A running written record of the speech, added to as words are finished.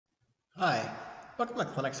Hi, welcome to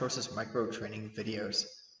ClinicSource's micro training videos.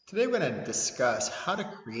 Today we're going to discuss how to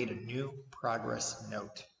create a new progress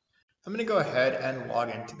note. I'm going to go ahead and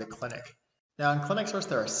log into the clinic. Now in ClinicSource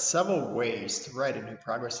there are several ways to write a new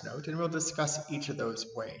progress note, and we'll discuss each of those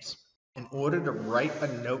ways. In order to write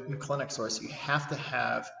a note in ClinicSource, you have to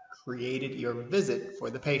have created your visit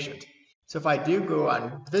for the patient. So if I do go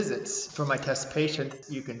on visits for my test patient,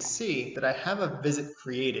 you can see that I have a visit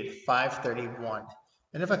created 531.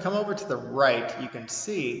 And if I come over to the right, you can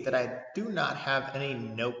see that I do not have any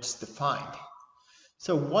notes defined.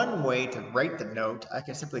 So one way to write the note, I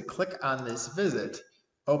can simply click on this visit,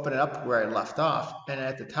 open it up where I left off, and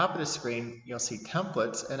at the top of the screen, you'll see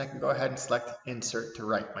templates, and I can go ahead and select Insert to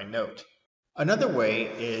write my note. Another way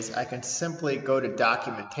is I can simply go to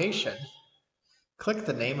Documentation, click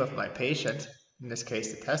the name of my patient, in this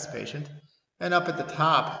case the test patient, and up at the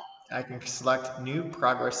top I can select New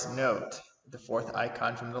Progress Note, the fourth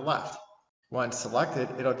icon from the left. Once selected,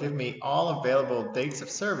 it'll give me all available dates of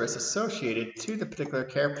service associated to the particular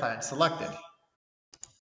care plan selected.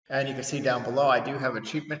 And you can see down below I do have a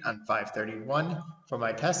treatment on 531 for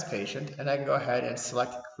my test patient, and I can go ahead and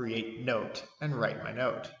select Create Note and write my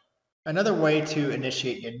note. Another way to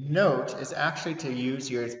initiate a note is actually to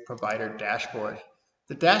use your provider dashboard.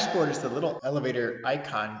 The dashboard is the little elevator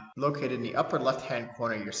icon located in the upper left-hand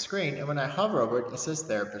corner of your screen, and when I hover over it, it says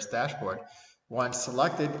Therapist Dashboard. Once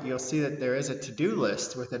selected, you'll see that there is a to-do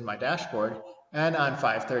list within my dashboard, and on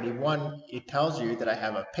 531, it tells you that I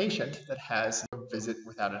have a patient that has a visit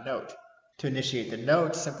without a note. To initiate the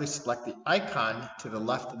note, simply select the icon to the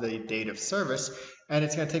left of the date of service, and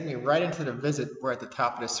it's going to take me right into the visit where at the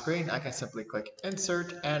top of the screen I can simply click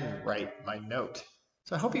Insert and write my note.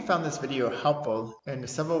 So I hope you found this video helpful in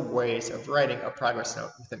several ways of writing a progress note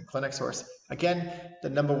within ClinicSource. Again, the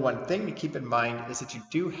number one thing to keep in mind is that you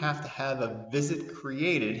do have to have a visit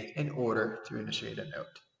created in order to initiate a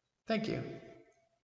note. Thank you.